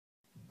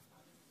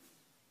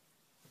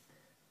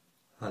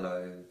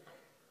Hello,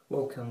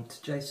 welcome to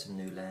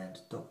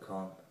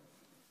jasonnewland.com.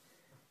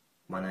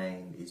 My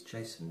name is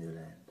Jason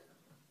Newland,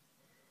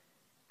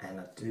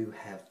 and I do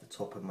have the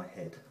top of my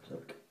head.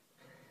 Look,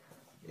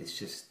 it's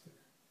just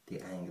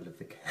the angle of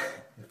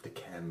the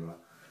camera,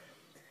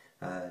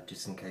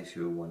 just in case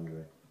you were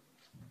wondering.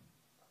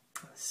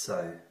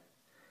 So,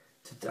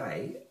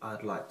 today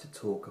I'd like to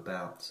talk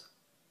about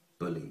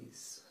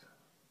bullies.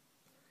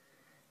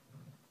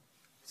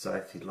 So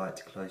if you'd like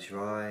to close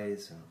your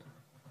eyes and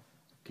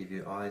give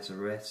your eyes a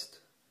rest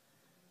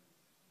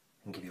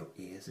and give your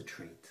ears a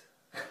treat.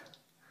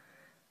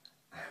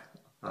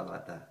 I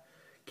like that.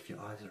 Give your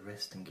eyes a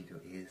rest and give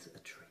your ears a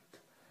treat.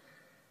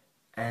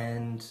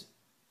 And,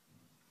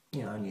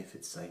 you know, only if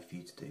it's safe for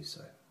you to do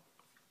so.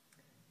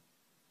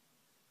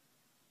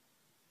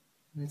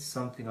 And it's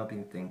something I've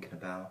been thinking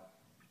about.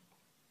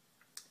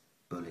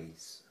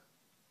 Bullies.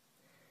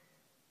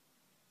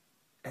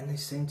 And they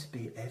seem to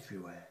be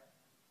everywhere.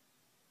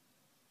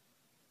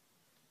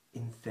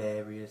 In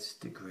various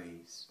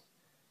degrees.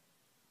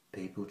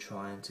 People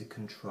trying to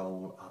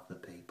control other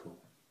people,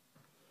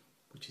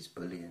 which is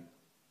bullying.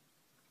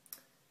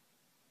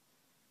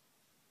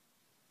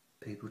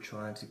 People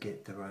trying to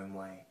get their own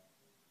way.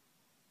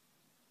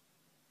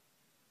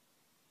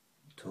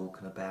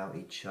 Talking about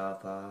each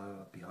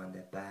other behind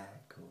their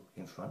back or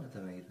in front of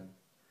them even.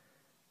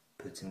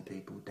 Putting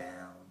people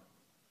down.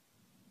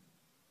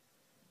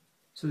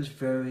 So there's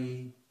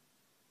very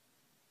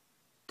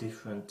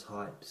different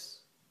types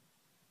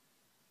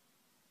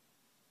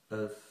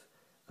of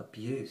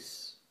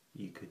abuse,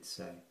 you could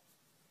say,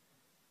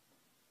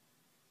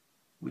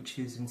 which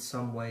is in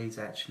some ways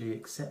actually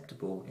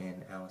acceptable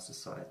in our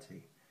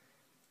society.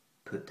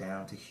 Put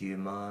down to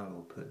humour,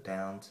 or put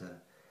down to,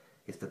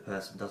 if the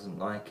person doesn't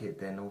like it,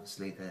 then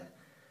obviously they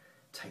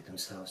take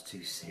themselves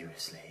too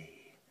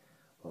seriously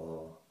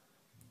or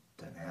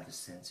don't have a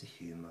sense of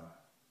humour.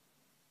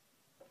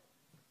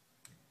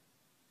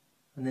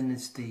 And then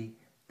there's the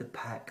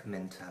pack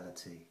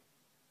mentality,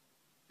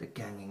 the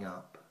ganging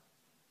up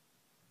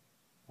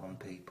on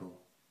people.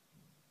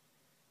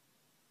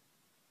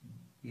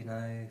 You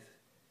know,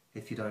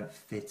 if you don't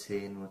fit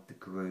in with the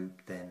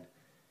group, then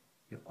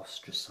you're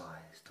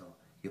ostracised or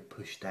you're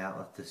pushed out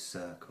of the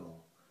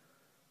circle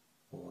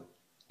or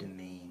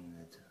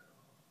demeaned.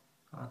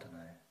 I don't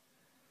know.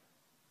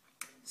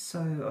 So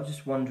I was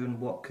just wondering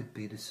what could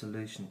be the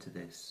solution to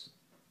this,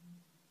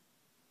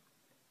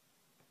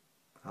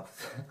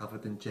 other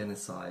than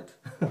genocide.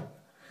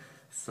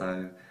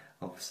 So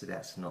obviously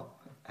that's not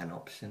an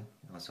option.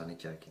 I was only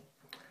joking.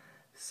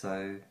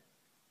 So,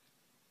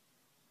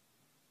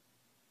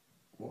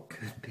 what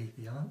could be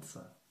the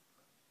answer?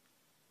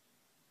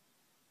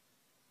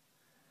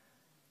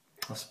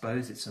 I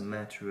suppose it's a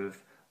matter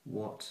of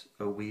what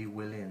are we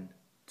willing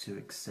to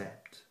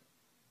accept?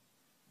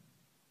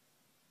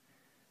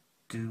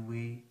 Do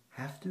we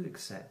have to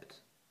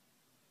accept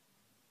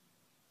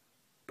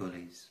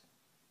bullies?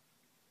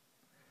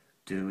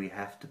 Do we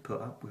have to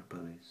put up with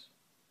bullies?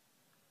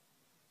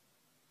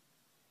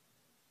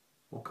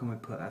 Or can we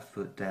put our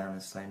foot down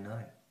and say no?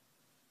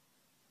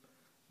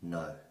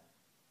 No.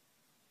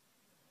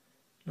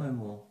 No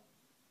more.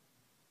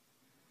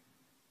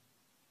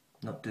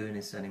 Not doing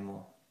this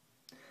anymore.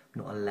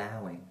 Not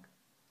allowing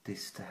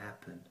this to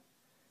happen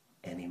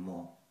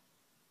anymore.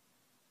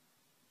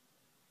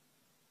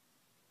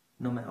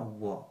 No matter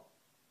what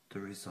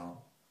the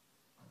result.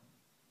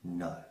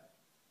 No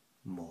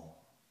more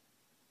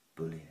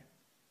bullying.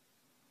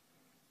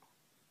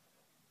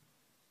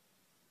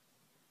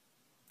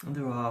 And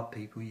there are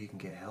people you can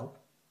get help,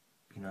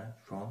 you know,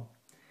 from.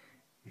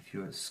 If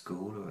you're at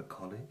school or at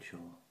college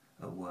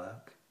or at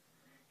work,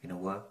 in a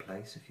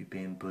workplace, if you're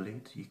being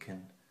bullied, you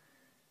can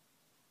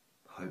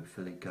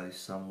hopefully go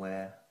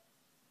somewhere,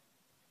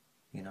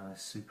 you know, a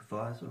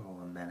supervisor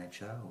or a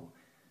manager or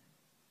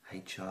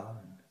HR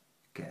and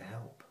get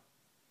help.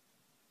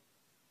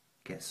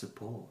 Get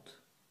support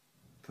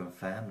from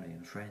family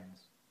and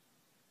friends.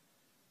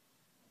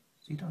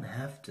 So you don't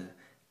have to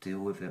deal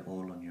with it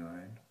all on your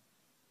own.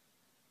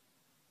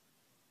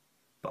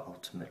 But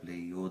ultimately,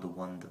 you're the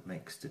one that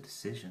makes the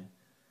decision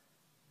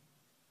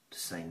to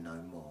say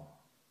no more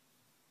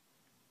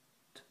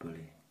to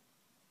bullying.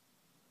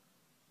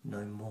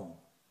 No more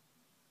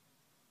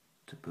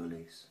to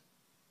bullies.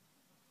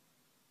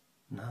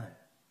 No.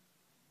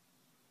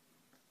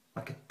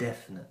 Like a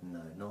definite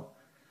no, not,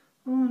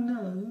 oh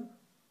no,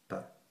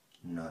 but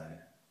no.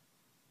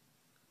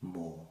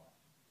 More.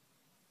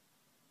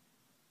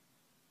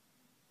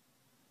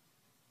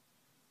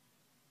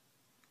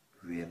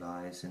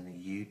 Realising that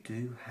you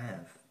do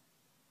have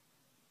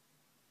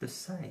the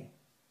say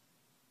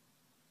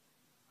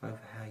over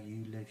how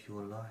you live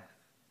your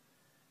life.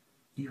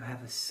 You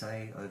have a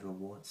say over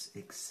what's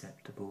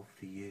acceptable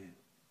for you.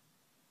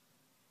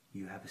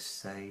 You have a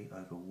say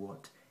over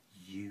what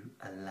you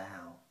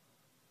allow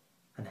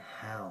and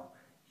how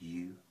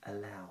you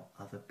allow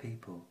other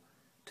people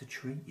to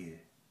treat you.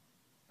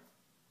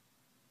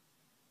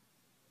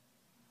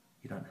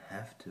 You don't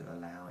have to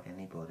allow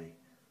anybody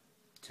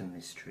to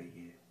mistreat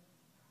you.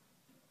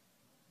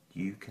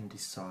 you can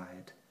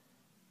decide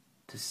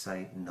to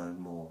say no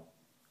more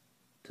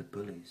to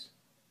bullies.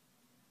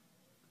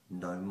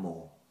 No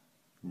more.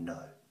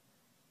 No.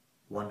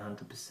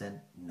 100%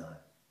 no.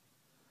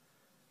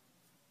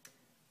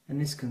 And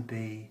this can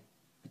be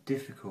a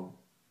difficult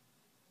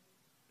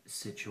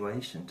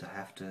situation to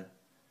have to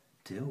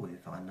deal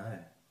with, I know.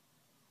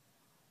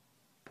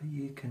 But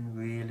you can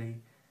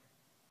really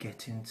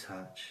get in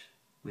touch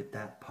with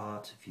that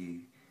part of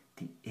you,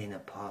 the inner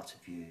part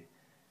of you,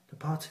 the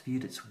part of you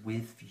that's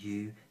with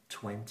you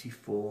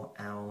 24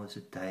 hours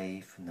a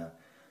day from the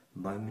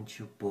moment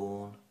you're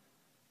born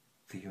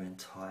for your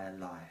entire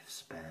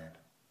lifespan.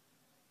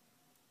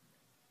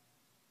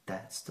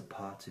 That's the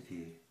part of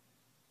you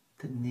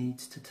that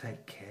needs to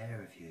take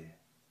care of you.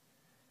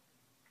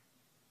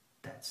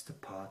 That's the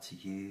part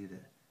of you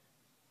that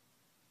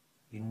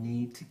you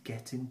need to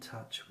get in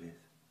touch with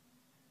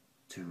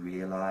to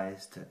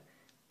realize that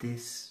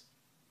this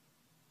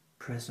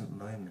present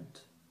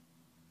moment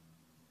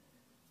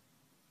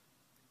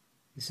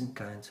isn't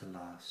going to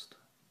last,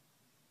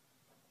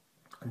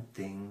 and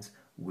things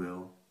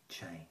will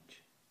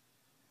change,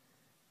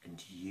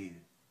 and you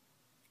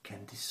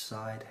can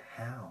decide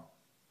how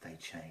they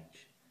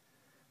change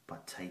by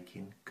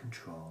taking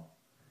control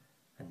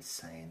and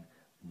saying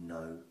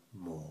no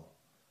more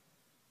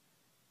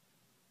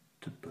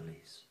to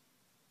bullies.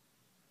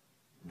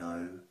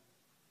 No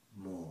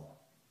more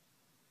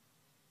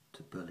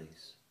to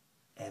bullies,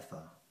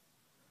 ever.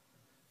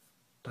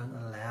 Don't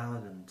allow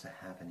them to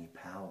have any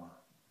power,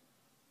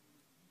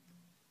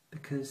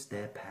 because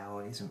their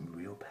power isn't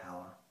real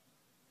power.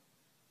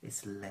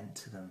 It's lent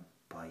to them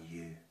by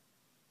you.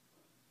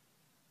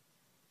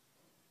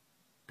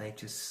 They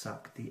just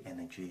suck the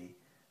energy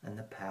and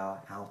the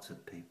power out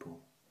of people.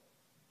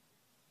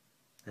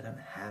 They don't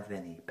have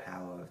any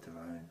power of their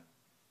own.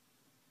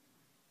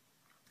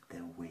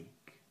 They're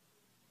weak,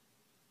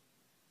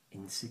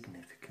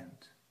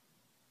 insignificant,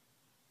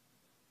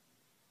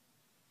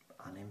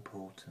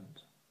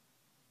 unimportant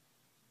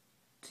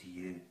to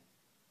you.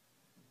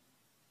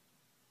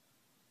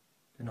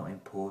 They're not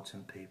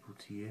important people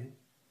to you.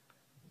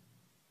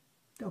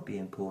 They'll be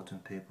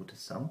important people to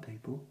some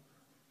people.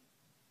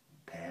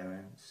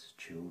 Parents,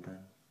 children,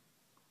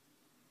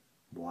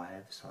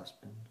 wives,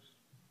 husbands.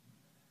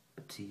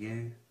 But to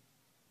you,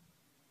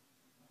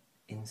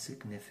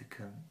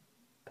 insignificant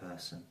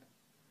person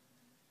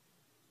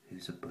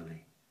who's a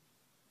bully.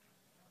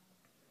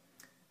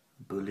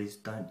 Bullies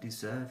don't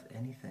deserve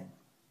anything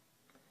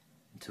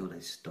until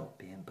they stop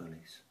being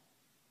bullies.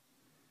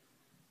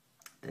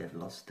 They've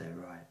lost their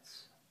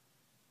rights.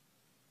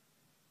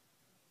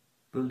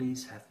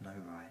 Bullies have no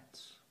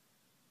rights.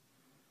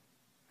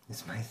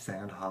 This may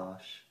sound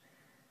harsh,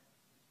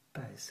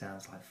 but it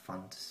sounds like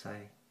fun to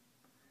say.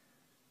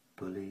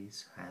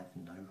 Bullies have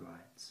no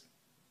rights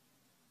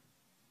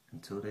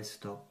until they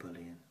stop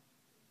bullying.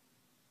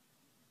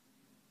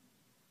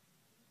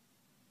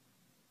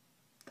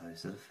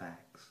 Those are the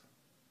facts.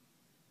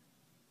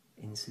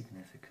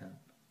 Insignificant,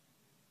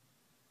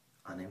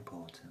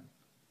 unimportant,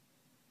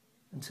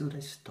 until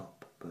they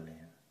stop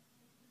bullying.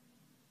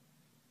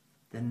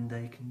 Then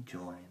they can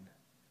join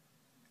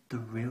the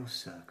real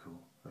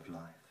circle of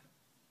life,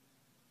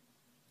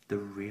 the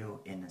real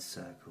inner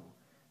circle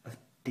of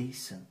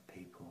decent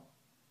people,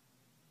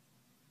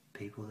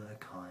 people that are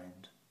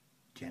kind,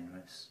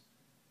 generous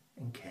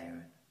and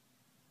caring,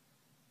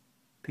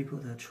 people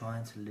that are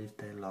trying to live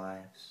their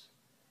lives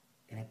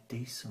in a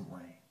decent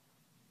way,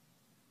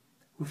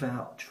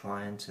 without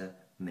trying to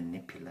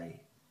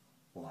manipulate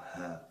or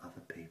hurt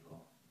other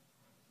people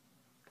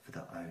for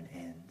their own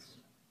ends.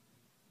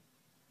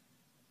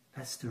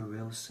 That's the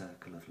real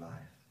circle of life.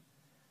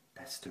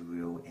 That's the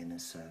real inner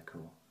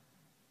circle.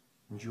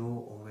 And you're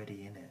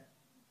already in it.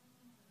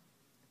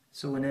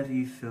 So whenever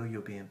you feel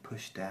you're being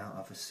pushed out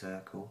of a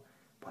circle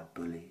by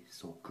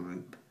bullies or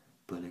group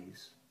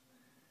bullies,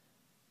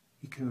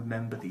 you can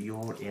remember that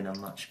you're in a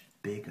much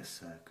bigger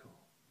circle.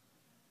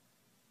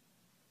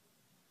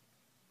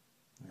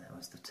 And that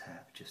was the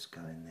tap just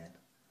going then.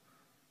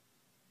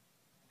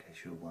 In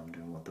case you're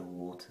wondering what the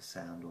water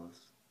sound was.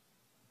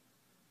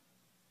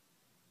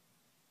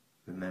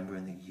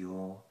 Remembering that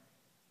you're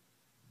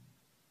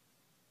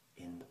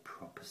in the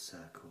proper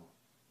circle,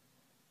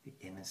 the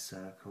inner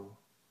circle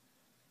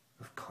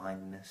of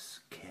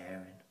kindness,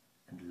 caring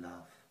and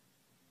love.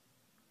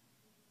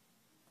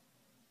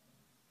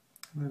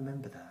 And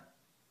remember that,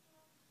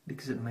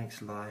 because it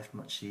makes life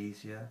much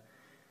easier,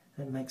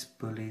 and it makes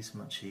bullies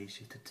much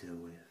easier to deal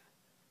with.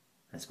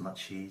 And it's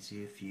much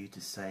easier for you to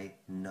say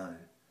no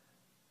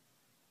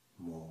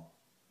more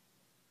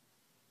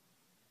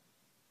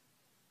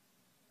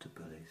to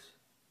bullies.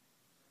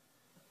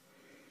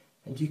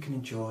 And you can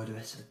enjoy the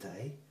rest of the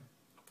day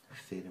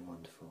feeling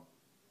wonderful.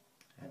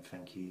 And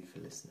thank you for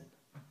listening.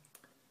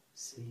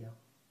 See ya.